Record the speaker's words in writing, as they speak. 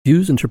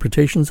Views,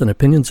 interpretations, and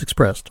opinions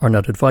expressed are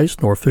not advice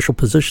nor official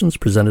positions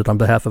presented on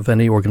behalf of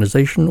any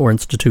organization or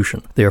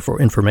institution. They are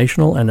for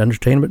informational and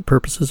entertainment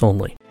purposes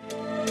only.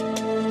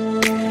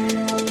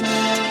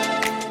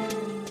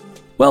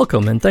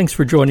 Welcome, and thanks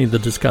for joining the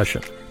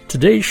discussion.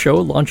 Today's show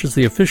launches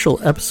the official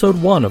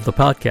Episode 1 of the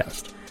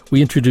podcast.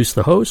 We introduce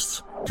the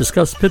hosts,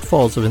 discuss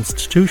pitfalls of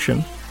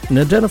institution, and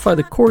identify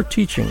the core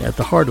teaching at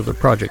the heart of the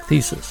project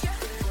thesis.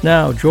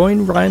 Now,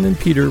 join Ryan and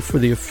Peter for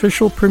the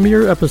official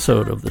premiere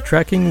episode of the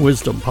Tracking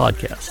Wisdom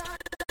podcast.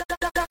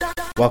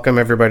 Welcome,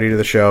 everybody, to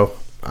the show.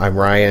 I'm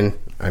Ryan.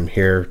 I'm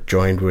here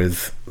joined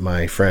with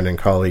my friend and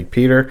colleague,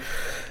 Peter.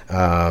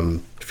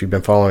 If you've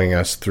been following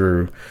us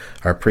through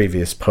our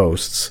previous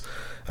posts,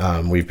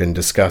 we've been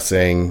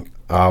discussing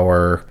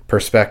our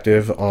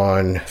perspective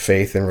on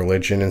faith and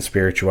religion and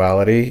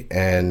spirituality,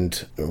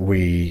 and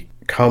we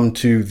come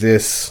to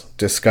this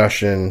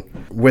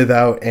discussion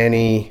without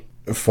any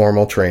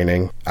formal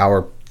training.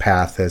 Our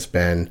path has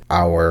been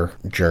our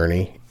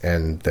journey,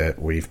 and that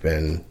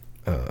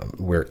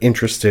we're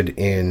interested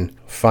in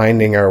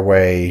finding our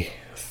way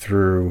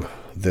through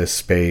this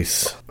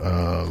space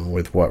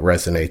with what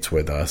resonates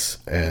with us,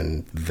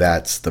 and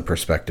that's the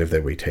perspective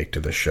that we take to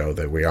the show,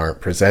 that we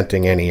aren't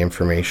presenting any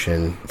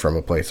information from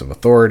a place of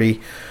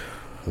authority.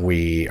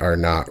 We are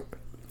not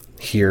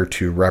here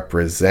to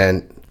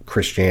represent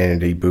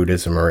Christianity,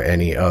 Buddhism, or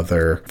any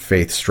other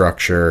faith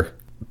structure.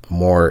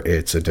 More,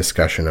 it's a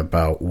discussion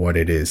about what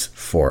it is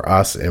for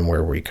us and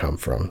where we come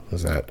from.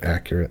 Is that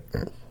accurate?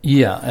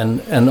 Yeah,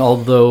 and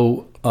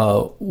although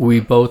we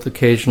both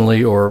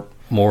occasionally, or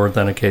more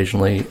than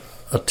occasionally,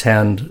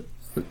 attend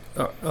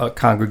a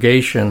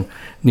congregation,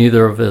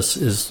 neither of us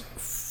is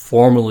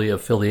formally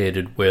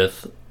affiliated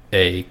with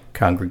a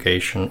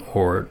congregation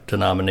or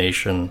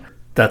denomination.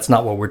 That's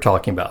not what we're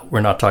talking about.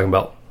 We're not talking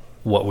about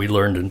what we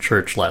learned in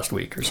church last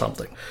week or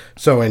something.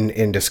 So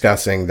in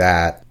discussing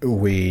that,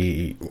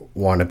 we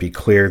want to be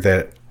clear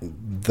that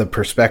the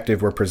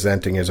perspective we're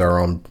presenting is our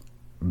own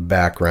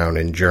background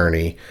and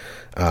journey,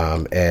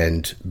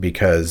 and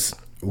because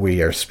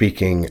we are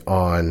speaking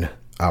on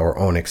our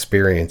own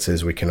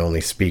experiences, we can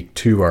only speak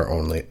to our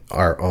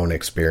own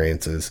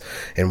experiences.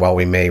 And while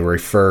we may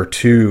refer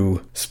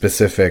to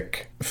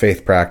specific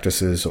faith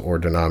practices or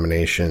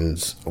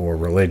denominations or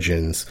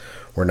religions,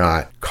 we're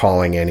not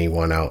calling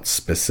anyone out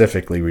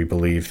specifically. We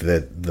believe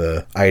that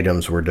the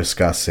items we're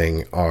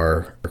discussing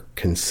are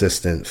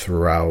consistent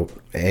throughout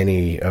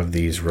any of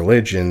these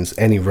religions,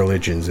 any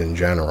religions in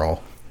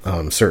general,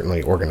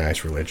 certainly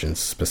organized religions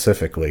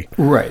specifically.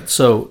 Right.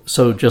 So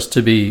just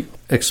to be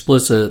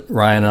explicit,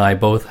 Ryan and I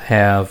both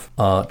have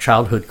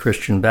childhood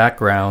Christian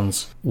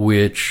backgrounds,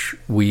 which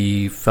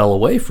we fell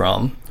away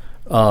from.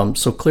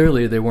 So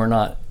clearly they were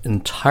not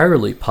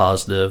entirely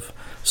positive.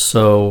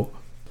 So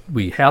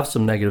we have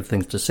some negative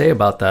things to say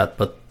about that,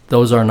 but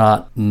those are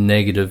not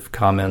negative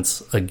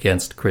comments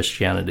against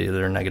Christianity.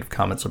 They're negative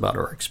comments about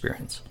our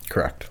experience.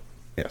 Correct.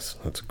 Yes,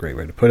 that's a great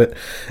way to put it.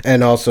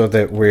 And also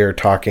that we're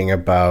talking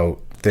about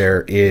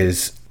there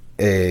is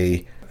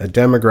a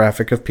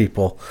demographic of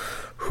people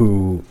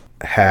who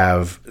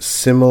have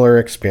similar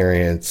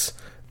experience.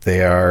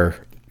 They are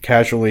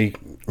casually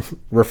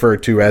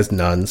referred to as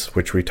nuns,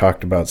 which we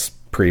talked about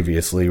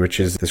previously, which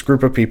is this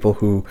group of people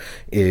who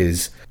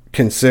is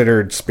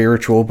considered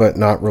spiritual but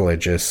not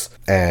religious,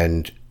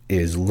 and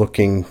is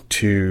looking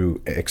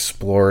to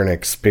explore and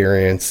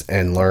experience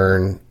and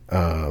learn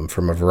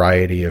from a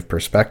variety of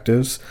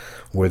perspectives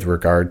with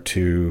regard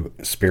to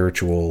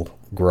spiritual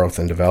growth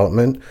and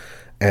development.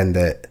 And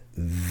that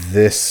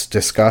this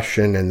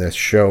discussion and this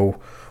show,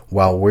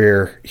 while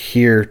we're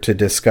here to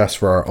discuss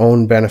for our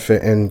own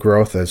benefit and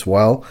growth as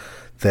well,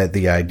 that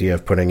the idea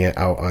of putting it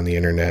out on the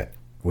internet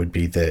would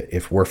be that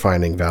if we're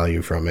finding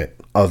value from it,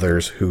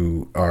 others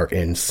who are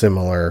in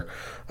similar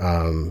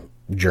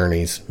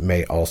journeys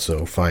may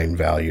also find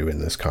value in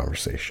this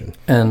conversation.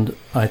 And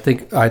I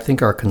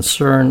think our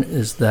concern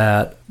is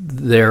that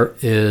there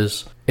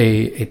is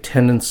a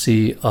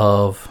tendency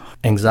of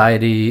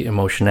anxiety,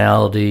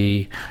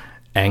 emotionality,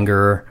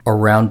 anger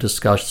around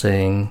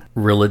discussing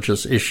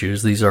religious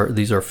issues. These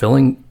are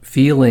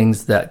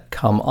feelings that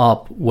come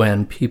up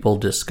when people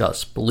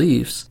discuss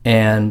beliefs,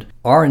 and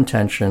our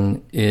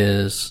intention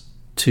is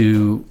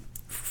to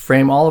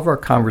frame all of our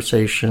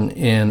conversation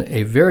in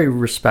a very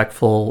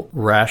respectful,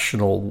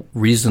 rational,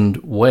 reasoned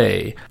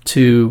way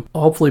to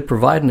hopefully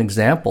provide an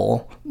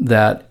example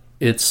that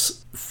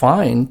it's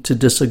fine to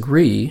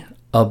disagree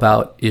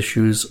about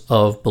issues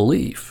of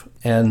belief,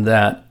 and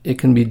that it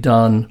can be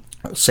done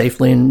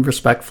safely and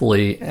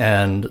respectfully,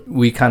 and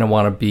we kind of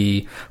want to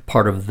be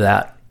part of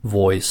that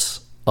voice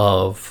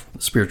of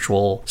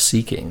spiritual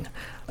seeking.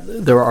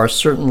 There are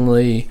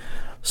certainly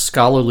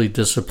scholarly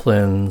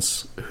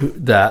disciplines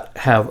that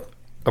have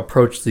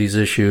approached these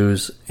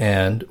issues,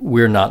 and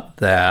we're not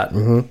that,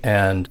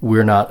 and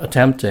we're not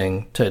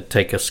attempting to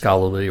take a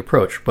scholarly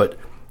approach. But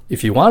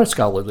if you want a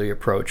scholarly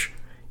approach,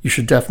 you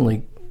should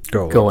definitely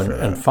go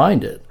and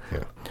find it.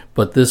 Yeah.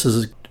 But this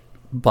is,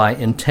 by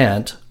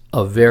intent,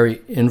 a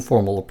very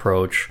informal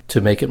approach to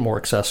make it more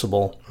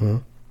accessible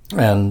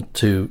and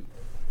to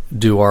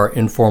do our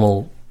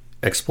informal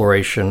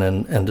exploration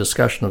and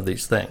discussion of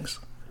these things.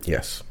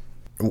 Yes.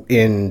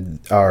 In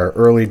our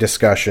early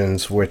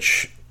discussions,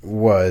 which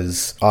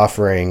was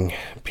offering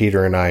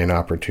Peter and I an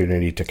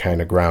opportunity to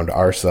kind of ground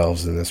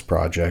ourselves in this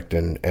project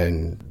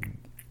and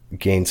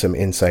gain some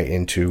insight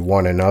into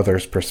one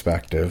another's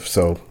perspective.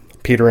 So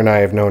Peter and I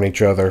have known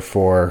each other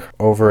for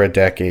over a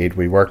decade.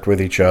 We worked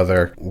with each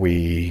other.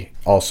 We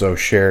also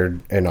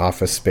shared an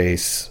office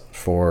space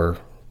for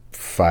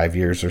 5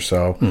 years or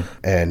so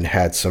and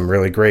had some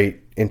really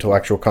great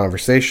intellectual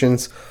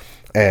conversations.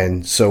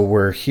 And so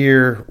we're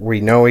here,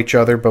 we know each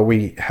other, but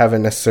we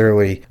haven't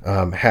necessarily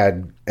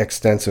had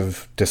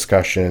extensive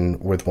discussion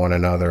with one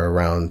another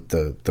around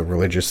the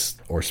religious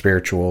or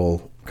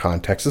spiritual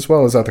context, as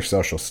well as other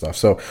social stuff.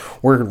 So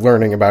we're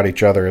learning about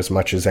each other as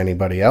much as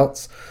anybody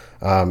else.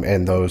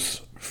 And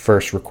those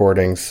first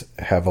recordings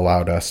have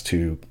allowed us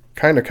to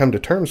kind of come to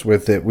terms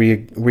with it.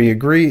 We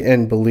agree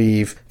and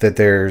believe that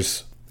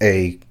there's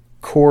a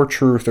core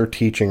truth or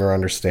teaching or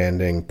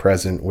understanding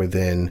present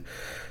within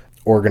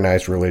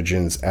organized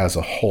religions as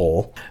a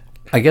whole.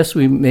 I guess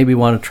we maybe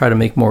want to try to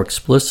make more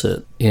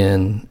explicit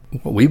in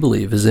what we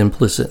believe is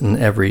implicit in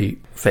every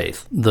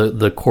faith,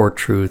 the core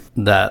truth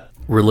that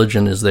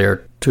religion is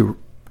there to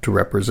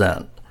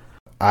represent.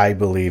 I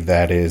believe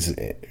that is,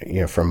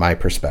 from my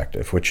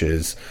perspective, which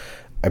is,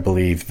 I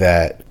believe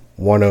that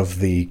one of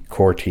the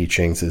core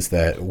teachings is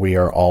that we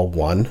are all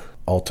one,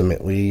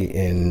 ultimately,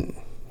 in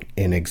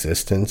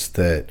existence,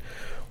 that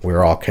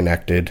we're all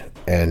connected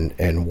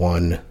and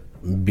one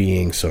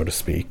being, so to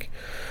speak,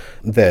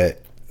 that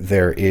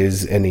there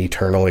is an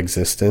eternal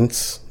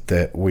existence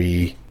that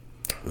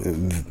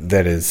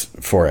is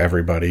for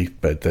everybody,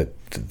 but that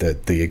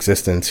the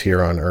existence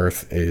here on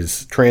earth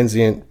is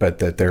transient, but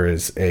that there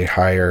is a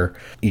higher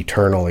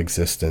eternal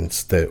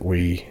existence that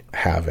we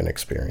have and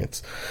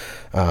experience.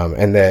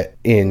 And that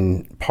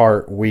in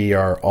part, we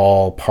are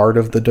all part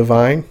of the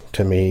divine.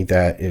 To me,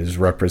 that is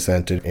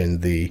represented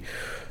in the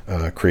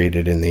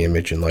created in the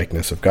image and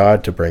likeness of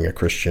God, to bring a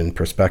Christian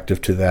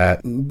perspective to that.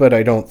 But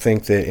I don't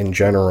think that in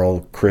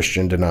general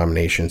Christian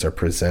denominations are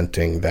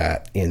presenting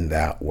that in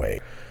that way.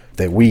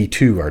 That we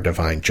too are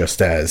divine,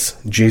 just as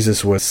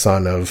Jesus was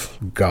Son of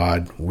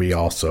God, we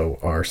also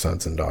are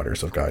sons and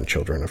daughters of God and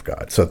children of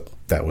God. So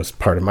that was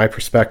part of my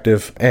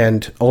perspective.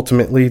 And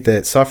ultimately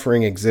that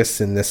suffering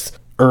exists in this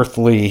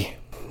earthly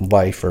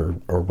life or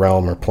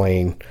realm or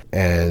plane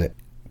and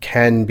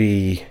can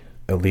be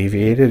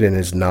alleviated and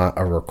is not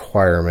a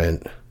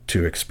requirement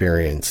to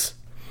experience.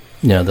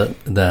 Yeah,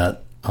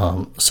 that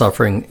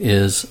suffering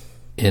is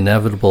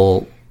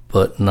inevitable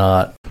but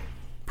not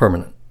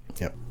permanent.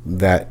 Yep.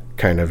 That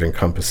kind of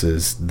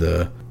encompasses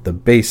the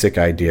basic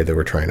idea that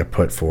we're trying to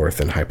put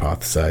forth and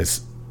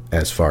hypothesize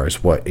as far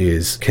as what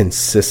is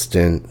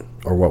consistent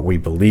or what we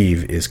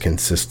believe is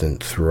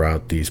consistent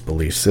throughout these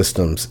belief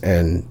systems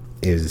and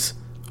is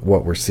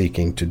what we're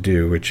seeking to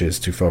do, which is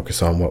to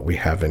focus on what we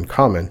have in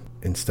common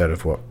instead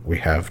of what we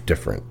have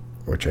different,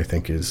 which I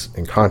think is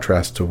in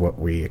contrast to what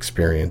we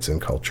experience in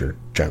culture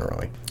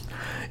generally.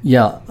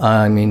 Yeah,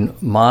 I mean,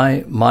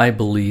 my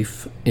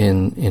belief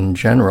in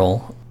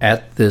general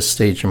at this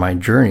stage in my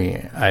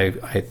journey,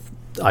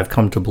 I've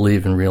come to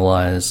believe and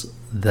realize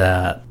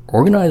that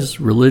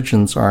organized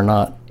religions are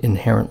not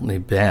inherently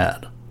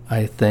bad.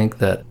 I think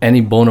that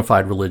any bona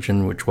fide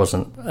religion, which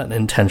wasn't an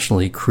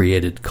intentionally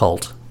created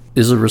cult,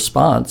 is a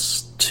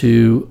response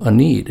to a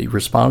need, a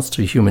response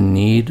to human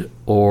need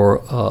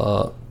or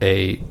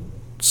a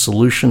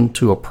solution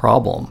to a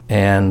problem.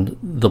 And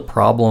the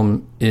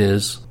problem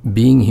is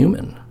being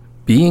human.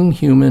 Being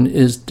human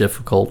is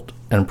difficult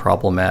and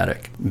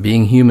problematic.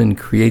 Being human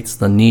creates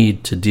the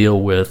need to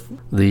deal with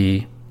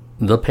the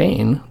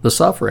pain, the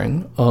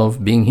suffering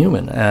of being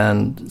human.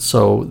 And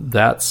so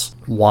that's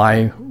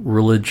why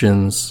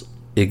religions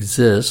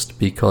exist,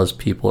 because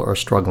people are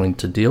struggling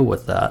to deal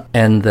with that.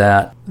 And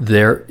that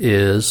there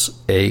is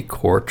a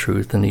core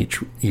truth in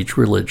each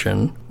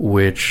religion,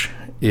 which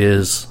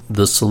is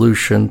the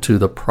solution to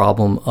the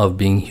problem of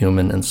being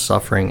human and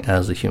suffering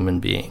as a human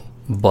being.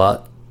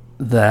 But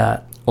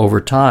that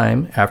over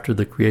time, after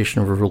the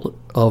creation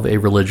of a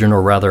religion,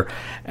 or rather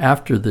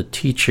after the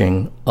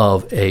teaching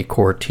of a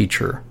core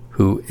teacher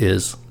who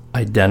is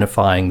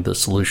identifying the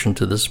solution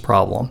to this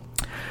problem,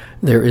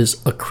 there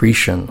is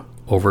accretion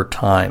over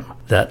time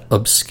that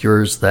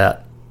obscures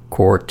that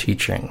core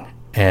teaching.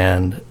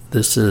 And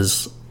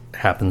this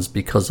happens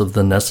because of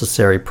the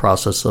necessary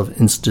process of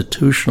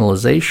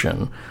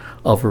institutionalization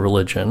of a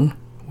religion,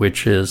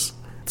 which is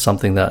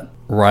something that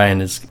Ryan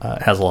has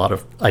a lot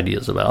of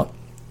ideas about.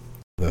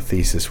 The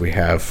thesis we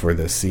have for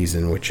this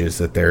season, which is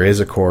that there is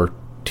a core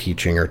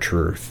teaching or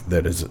truth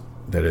that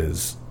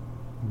is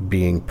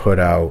being put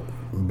out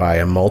by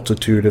a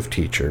multitude of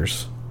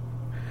teachers,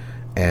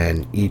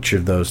 and each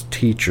of those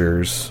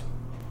teachers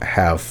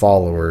have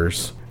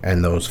followers,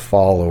 and those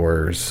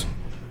followers,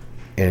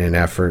 in an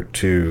effort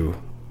to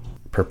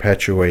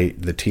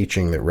perpetuate the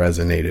teaching that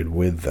resonated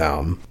with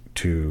them,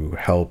 to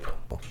help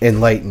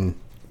enlighten,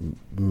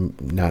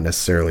 not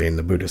necessarily in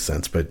the Buddhist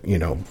sense, but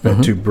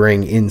to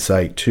bring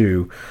insight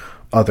to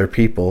other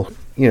people,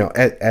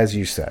 as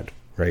you said,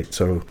 right?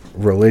 So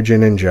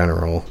religion in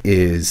general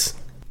is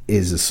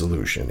a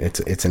solution.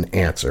 It's an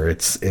answer.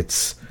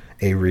 It's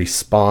a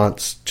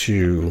response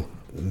to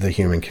the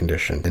human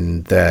condition,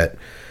 and that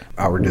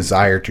our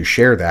desire to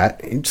share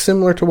that, it's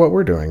similar to what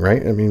we're doing,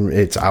 right? I mean,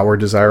 it's our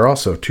desire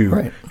also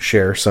to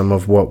share some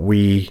of what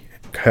we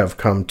have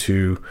come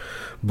to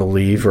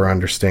believe or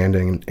understand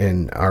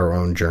in our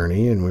own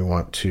journey, and we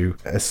want to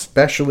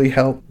especially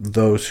help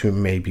those who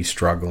may be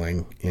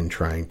struggling in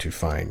trying to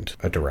find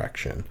a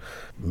direction.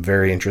 I'm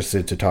very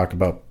interested to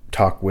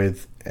talk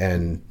with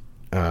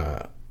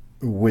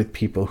with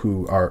people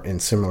who are in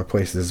similar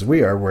places as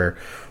we are, where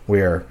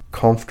we are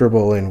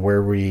comfortable in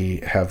where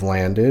we have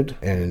landed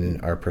and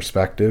our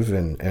perspective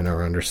and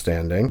our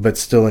understanding, but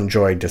still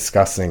enjoy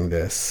discussing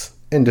this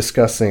and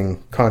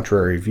discussing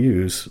contrary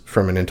views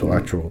from an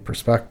intellectual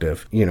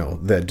perspective.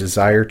 The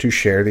desire to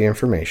share the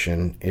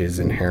information is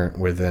inherent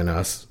within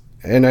us,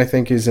 and I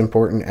think is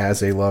important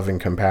as a love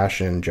and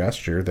compassion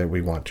gesture that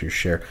we want to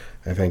share.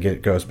 I think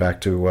it goes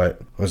back to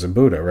what was a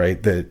Buddha,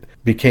 right? That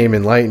became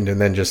enlightened and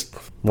then just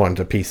wanted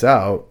to peace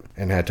out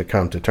and had to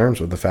come to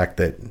terms with the fact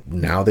that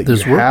now that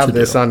you have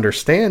this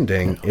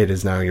understanding, it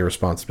is now your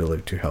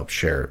responsibility to help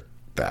share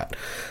that.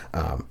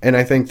 And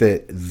I think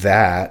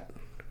that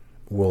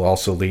will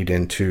also lead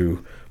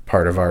into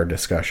part of our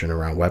discussion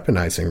around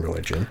weaponizing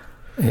religion.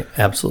 Yeah,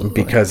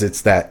 absolutely. Because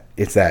it's that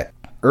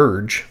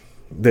urge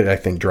that I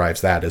think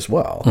drives that as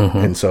well. Mm-hmm.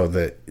 And so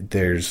that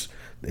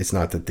it's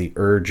not that the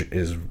urge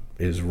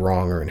is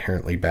wrong or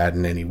inherently bad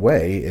in any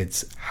way.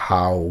 It's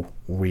how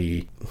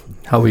we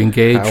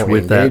engage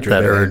with that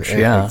urge.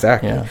 Yeah,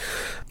 exactly. Yeah.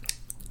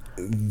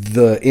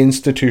 The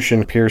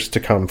institution appears to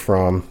come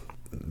from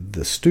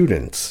the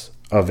students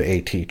of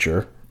a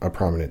teacher, a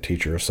prominent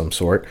teacher of some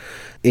sort,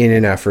 in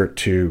an effort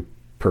to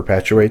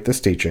perpetuate this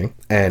teaching.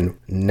 And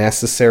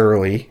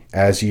necessarily,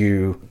 as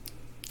you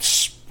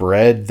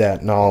spread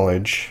that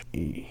knowledge,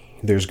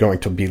 there's going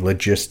to be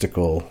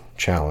logistical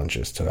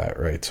challenges to that,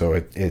 right? So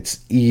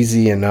it's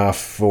easy enough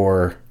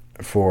for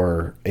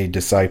a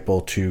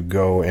disciple to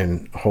go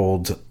and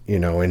hold,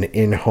 an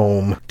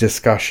in-home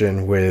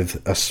discussion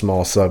with a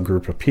small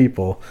subgroup of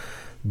people.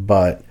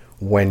 But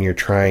when you're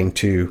trying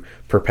to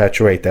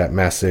perpetuate that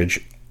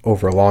message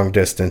over long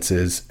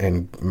distances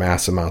and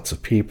mass amounts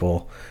of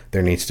people,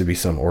 there needs to be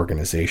some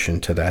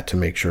organization to that to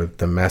make sure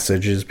the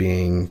message is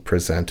being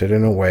presented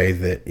in a way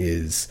that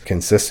is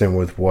consistent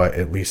with what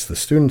at least the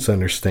students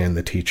understand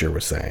the teacher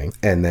was saying,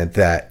 and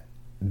that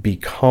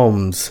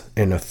becomes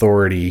an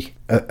authority,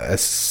 a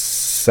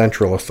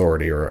central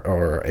authority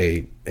or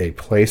a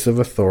place of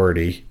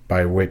authority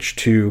by which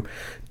to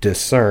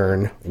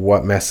discern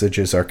what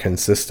messages are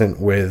consistent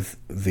with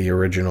the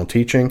original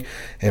teaching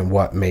and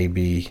what may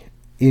be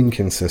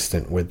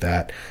inconsistent with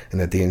that, and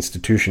that the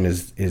institution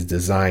is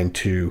designed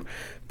to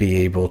be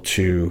able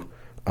to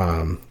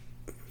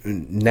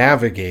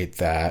navigate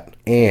that.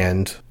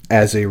 And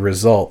as a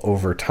result,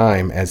 over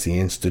time, as the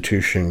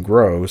institution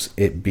grows,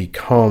 it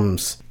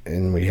becomes,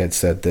 and we had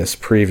said this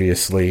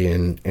previously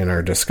in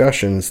our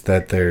discussions,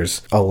 that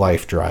there's a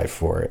life drive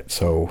for it.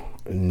 So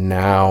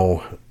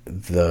now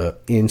the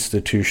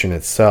institution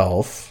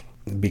itself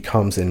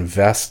becomes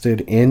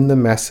invested in the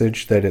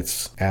message that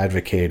it's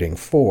advocating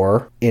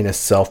for in a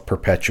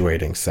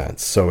self-perpetuating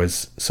sense.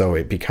 So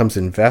it becomes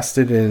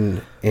invested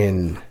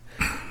in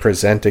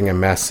presenting a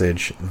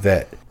message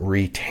that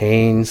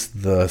retains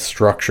the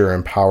structure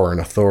and power and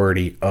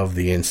authority of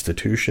the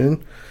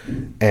institution,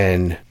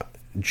 and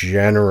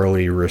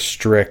generally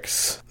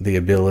restricts the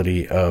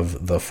ability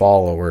of the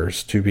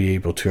followers to be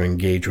able to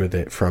engage with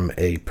it from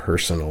a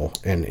personal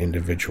and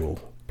individual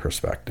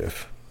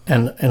perspective.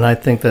 And I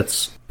think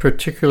that's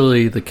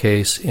particularly the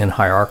case in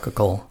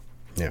hierarchical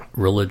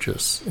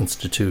religious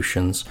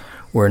institutions,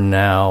 where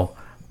now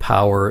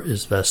power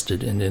is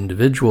vested in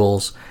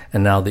individuals,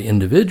 and now the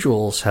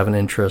individuals have an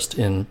interest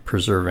in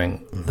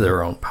preserving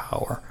their own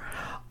power.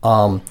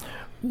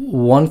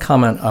 One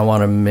comment I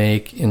want to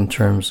make in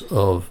terms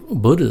of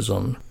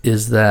Buddhism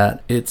is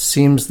that it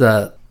seems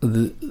that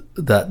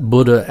that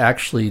Buddha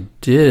actually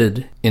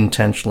did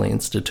intentionally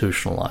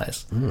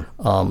institutionalize,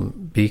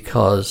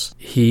 because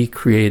he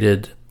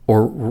created,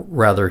 or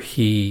rather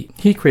he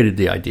created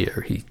the idea,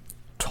 or he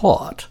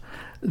taught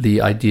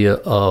the idea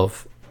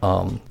of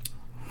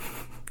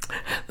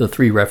the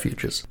three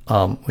refuges,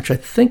 which I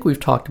think we've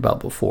talked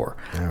about before.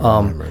 I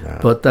remember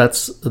that. But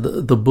that's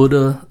the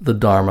Buddha, the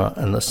Dharma,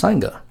 and the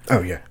Sangha.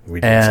 Oh, yeah.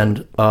 We did. And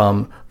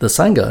the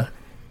Sangha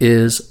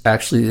is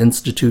actually the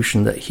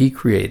institution that he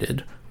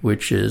created,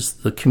 which is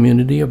the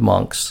community of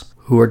monks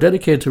who are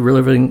dedicated to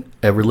living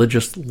a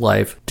religious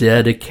life,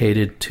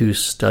 dedicated to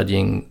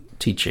studying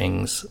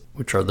teachings,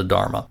 which are the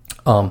Dharma.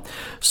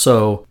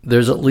 So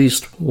there's at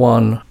least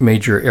one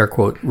major, air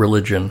quote,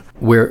 religion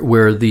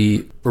where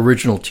the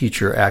original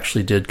teacher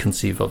actually did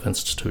conceive of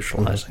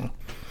institutionalizing,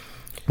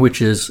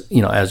 which is,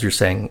 as you're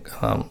saying,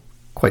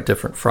 quite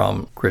different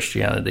from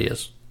Christianity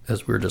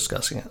as we were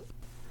discussing it.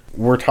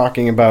 We're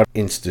talking about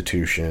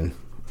institution,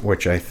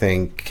 which I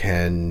think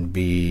can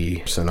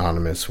be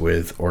synonymous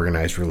with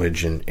organized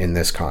religion in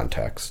this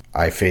context.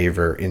 I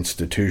favor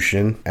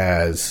institution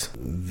as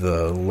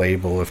the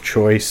label of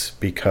choice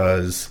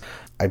because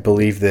I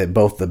believe that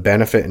both the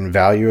benefit and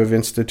value of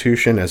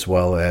institution as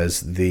well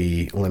as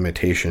the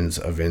limitations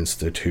of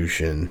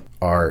institution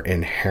are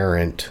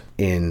inherent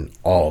in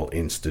all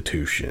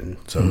institution.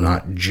 So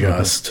not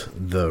just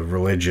the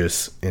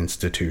religious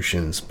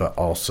institutions, but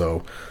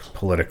also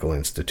political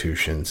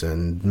institutions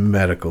and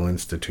medical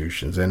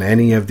institutions. And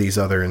any of these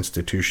other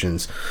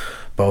institutions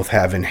both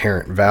have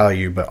inherent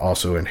value, but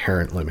also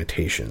inherent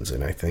limitations.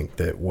 And I think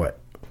that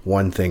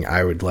one thing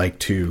I would like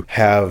to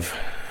have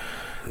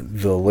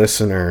the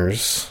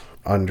listeners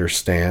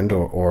understand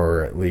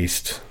or at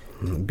least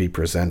be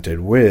presented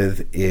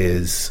with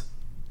is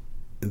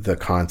the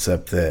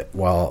concept that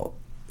while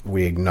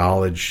we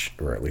acknowledge,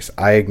 or at least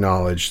I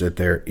acknowledge, that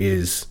there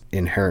is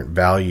inherent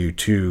value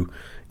to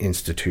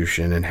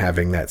institution and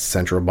having that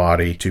central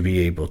body to be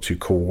able to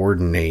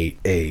coordinate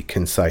a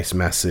concise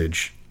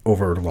message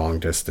over long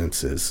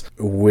distances,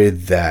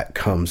 with that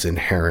comes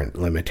inherent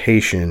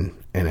limitation.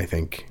 And I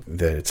think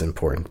that it's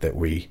important that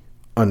we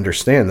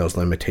understand those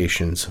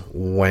limitations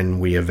when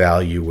we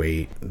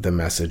evaluate the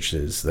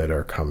messages that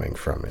are coming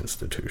from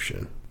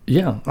institution.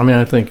 Yeah, I mean,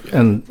 I think,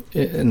 and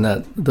in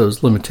that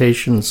those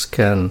limitations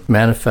can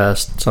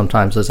manifest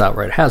sometimes as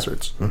outright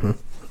hazards. Mm-hmm.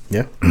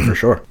 Yeah, for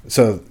sure.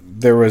 So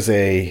there was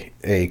a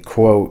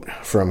quote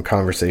from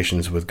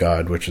Conversations with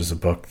God, which is a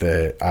book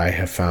that I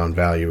have found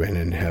value in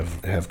and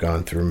have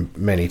gone through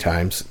many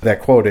times.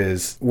 That quote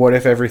is, "What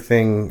if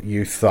everything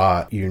you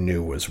thought you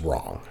knew was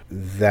wrong?"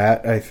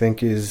 That, I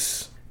think,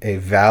 is a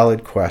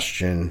valid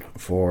question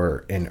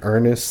for an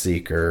earnest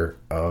seeker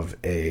of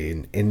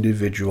an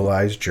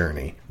individualized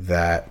journey,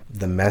 that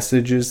the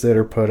messages that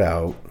are put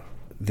out,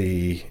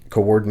 the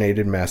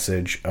coordinated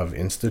message of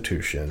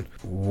institution,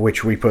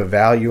 which we put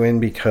value in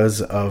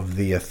because of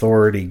the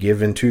authority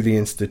given to the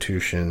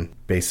institution,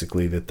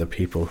 basically that the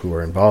people who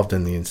are involved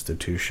in the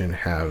institution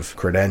have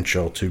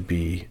credential to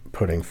be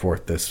putting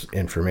forth this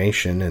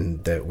information,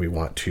 and that we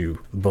want to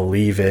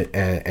believe it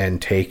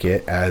and take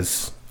it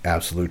as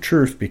absolute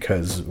truth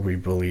because we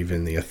believe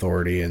in the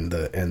authority and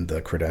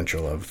the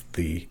credential of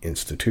the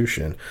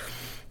institution.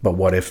 But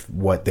what if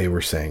what they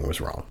were saying was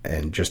wrong?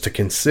 And just to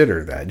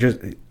consider that, just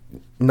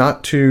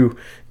not to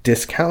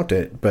discount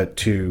it, but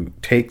to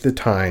take the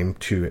time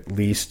to at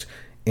least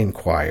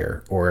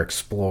inquire or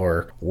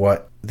explore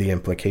what the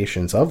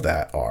implications of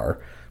that are.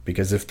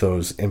 Because if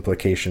those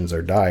implications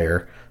are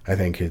dire, I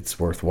think it's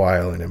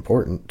worthwhile and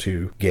important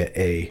to get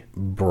a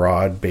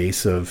broad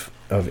base of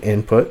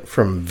input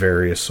from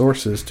various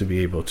sources to be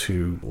able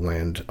to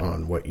land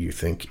on what you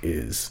think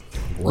is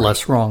right.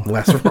 Less wrong.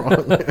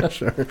 Yeah,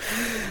 sure.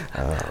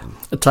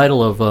 The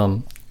title of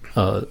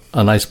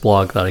a nice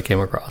blog that I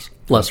came across.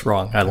 Less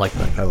wrong. I like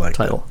that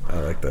title. I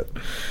like that.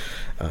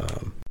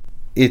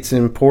 It's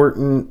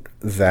important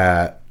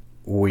that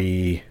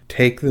we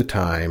take the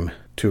time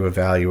to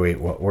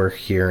evaluate what we're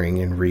hearing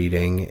and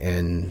reading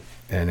and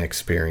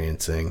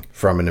experiencing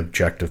from an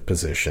objective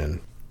position.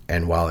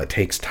 And while it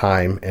takes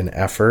time and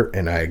effort,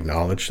 and I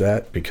acknowledge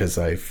that because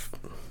I've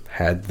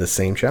had the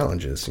same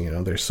challenges,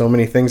 there's so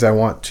many things I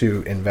want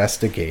to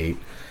investigate.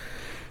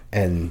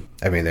 And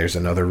I mean, there's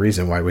another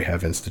reason why we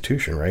have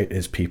institution, right?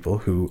 Is people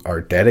who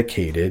are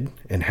dedicated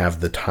and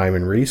have the time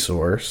and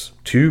resource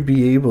to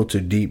be able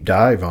to deep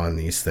dive on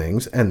these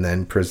things and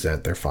then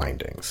present their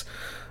findings.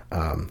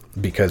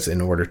 Because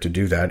in order to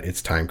do that,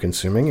 it's time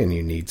consuming and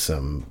you need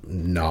some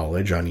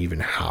knowledge on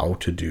even how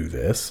to do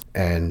this.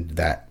 And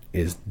that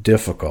is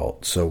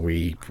difficult. So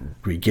we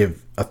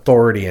give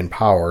authority and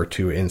power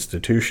to an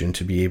institution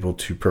to be able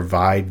to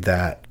provide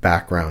that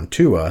background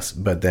to us,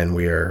 but then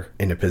we are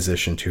in a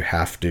position to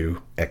have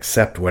to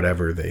accept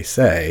whatever they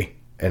say.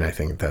 And I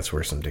think that's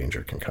where some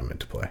danger can come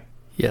into play.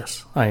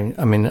 Yes. I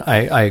mean,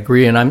 I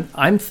agree. And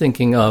I'm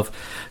thinking of,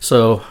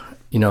 so,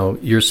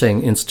 you're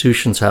saying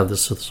institutions have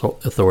this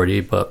authority,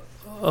 but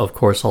of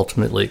course,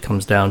 ultimately it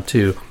comes down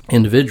to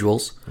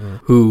individuals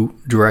who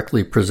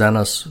directly present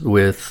us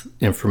with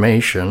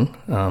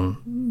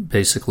information,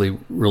 basically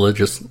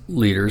religious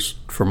leaders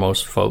for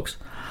most folks.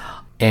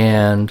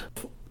 And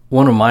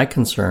one of my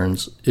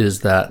concerns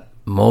is that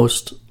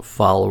most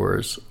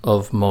followers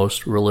of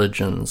most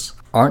religions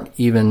aren't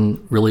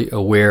even really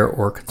aware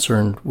or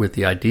concerned with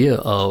the idea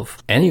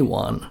of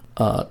anyone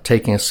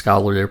taking a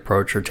scholarly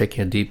approach or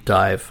taking a deep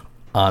dive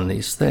on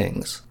these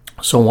things.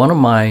 So one of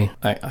my,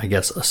 I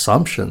guess,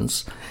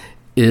 assumptions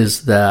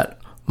is that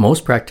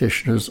most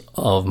practitioners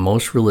of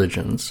most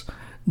religions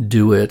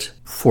do it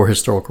for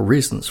historical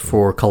reasons,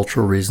 for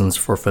cultural reasons,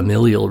 for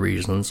familial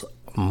reasons.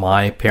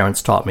 My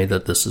parents taught me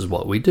that this is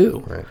what we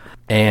do. Right.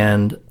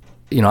 And,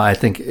 I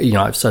think,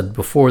 I've said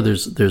before,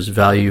 there's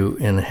value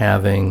in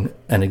having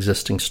an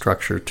existing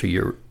structure to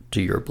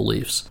your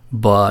beliefs.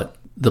 But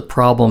the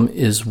problem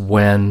is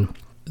when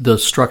the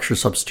structure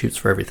substitutes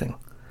for everything.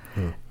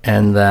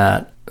 And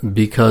that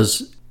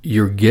because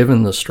you're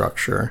given the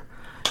structure,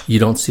 you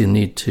don't see a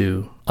need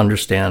to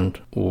understand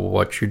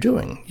what you're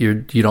doing. You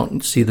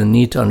don't see the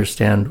need to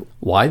understand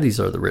why these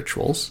are the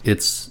rituals.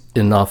 It's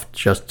enough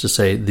just to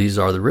say these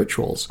are the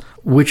rituals,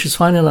 which is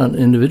fine on an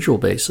individual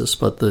basis,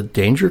 but the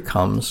danger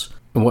comes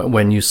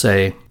when you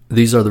say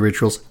these are the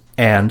rituals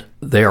and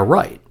they are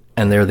right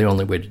and they're the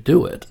only way to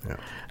do it. Yeah.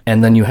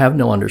 And then you have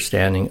no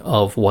understanding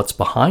of what's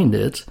behind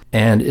it,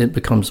 and it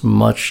becomes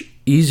much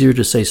easier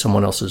to say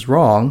someone else is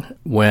wrong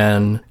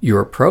when your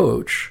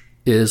approach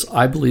is,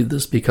 I believe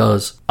this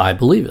because I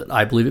believe it.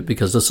 I believe it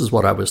because this is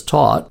what I was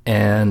taught,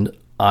 and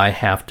I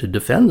have to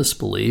defend this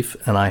belief,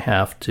 and I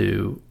have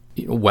to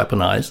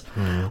weaponize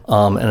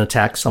and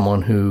attack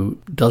someone who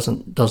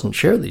doesn't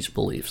share these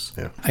beliefs.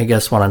 Yeah. I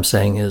guess what I'm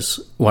saying is,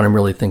 what I'm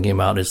really thinking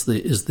about is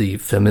the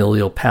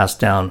familial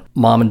passed down.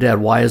 Mom and Dad,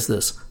 why is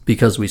this?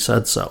 Because we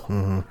said so.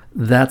 Mm-hmm.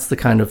 That's the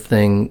kind of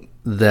thing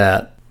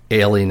that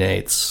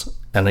alienates.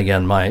 And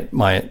again,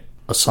 my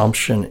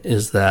assumption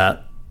is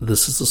that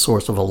this is the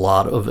source of a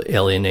lot of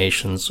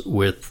alienations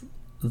with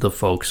the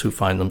folks who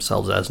find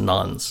themselves as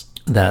nuns,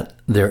 that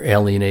they're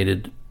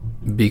alienated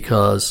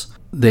because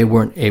they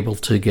weren't able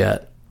to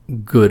get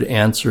good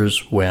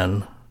answers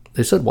when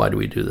they said, why do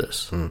we do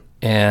this?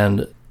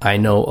 And I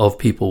know of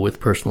people with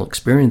personal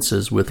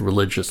experiences with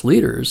religious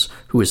leaders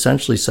who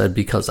essentially said,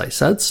 because I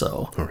said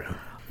so,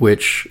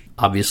 which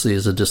obviously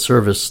is a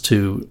disservice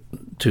to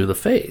the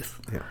faith.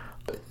 Yeah.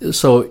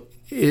 So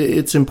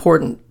it's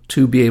important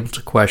to be able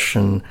to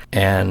question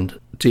and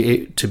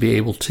to be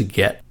able to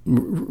get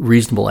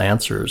reasonable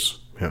answers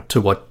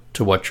to what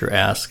you're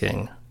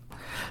asking.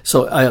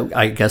 So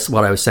I guess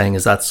what I was saying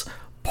is that's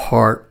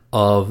part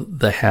of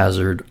the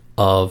hazard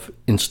of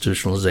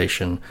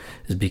institutionalization,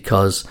 is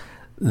because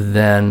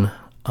then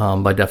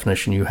by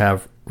definition you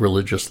have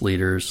religious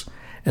leaders,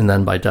 and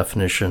then by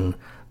definition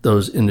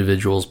those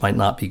individuals might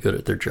not be good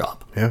at their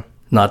job. Yeah.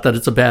 Not that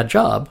it's a bad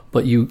job,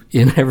 but you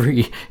in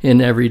every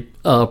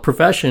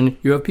profession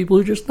you have people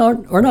who just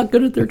are not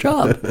good at their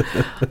job.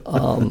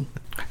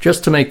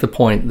 Just to make the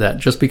point that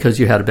just because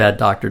you had a bad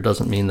doctor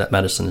doesn't mean that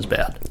medicine is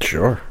bad.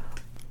 Sure.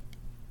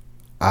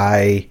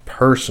 I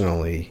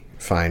personally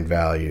find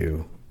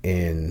value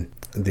in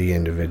the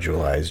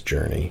individualized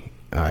journey.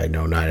 I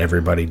know not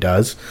everybody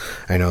does.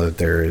 I know that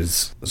there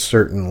is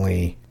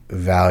certainly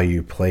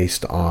value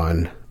placed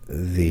on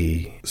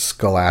the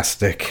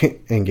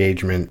scholastic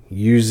engagement,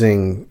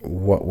 using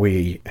what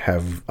we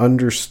have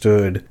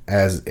understood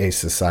as a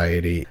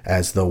society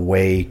as the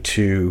way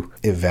to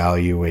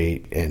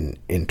evaluate and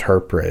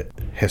interpret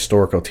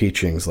historical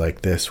teachings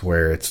like this,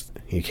 where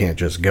you can't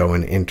just go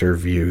and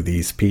interview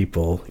these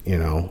people,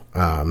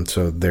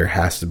 so there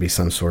has to be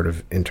some sort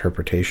of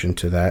interpretation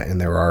to that.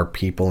 And there are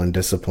people and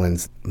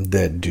disciplines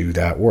that do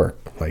that work,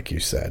 like you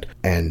said.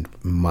 And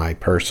my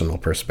personal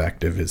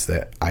perspective is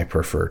that I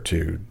prefer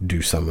to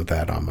do some of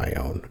that on my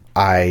own.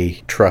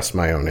 I trust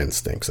my own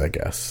instincts, I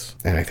guess.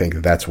 And I think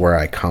that's where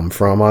I come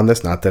from on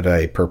this. Not that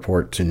I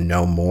purport to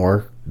know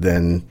more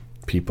than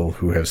people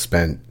who have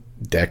spent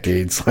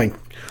decades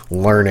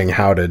learning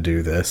how to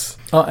do this.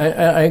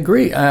 I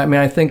agree. I mean,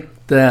 I think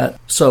that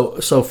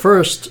so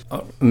first,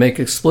 make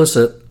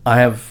explicit, I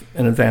have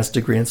an advanced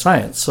degree in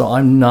science, so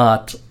I'm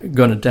not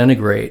going to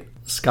denigrate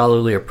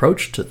scholarly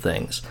approach to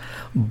things,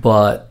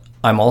 but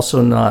I'm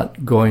also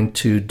not going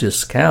to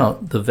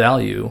discount the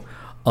value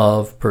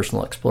of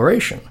personal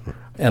exploration.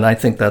 And I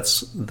think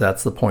that's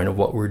the point of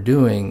what we're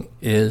doing,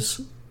 is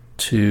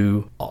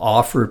to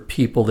offer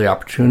people the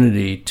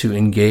opportunity to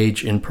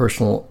engage in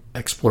personal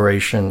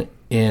exploration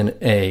in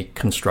a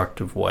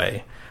constructive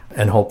way,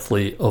 and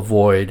hopefully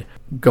avoid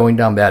going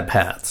down bad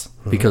paths,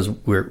 because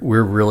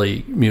we're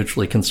really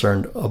mutually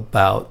concerned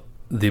about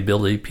the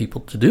ability of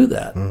people to do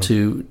that,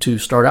 to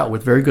start out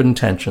with very good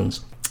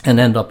intentions and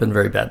end up in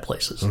very bad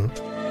places.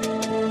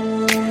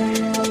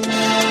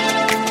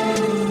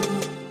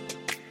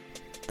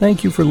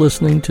 Thank you for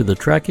listening to the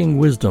Tracking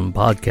Wisdom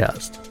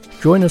podcast.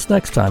 Join us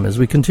next time as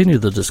we continue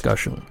the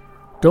discussion.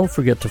 Don't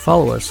forget to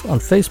follow us on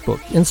Facebook,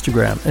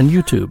 Instagram, and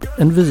YouTube,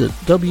 and visit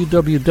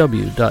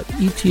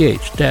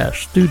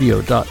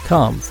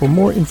www.eth-studio.com for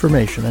more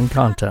information and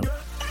content.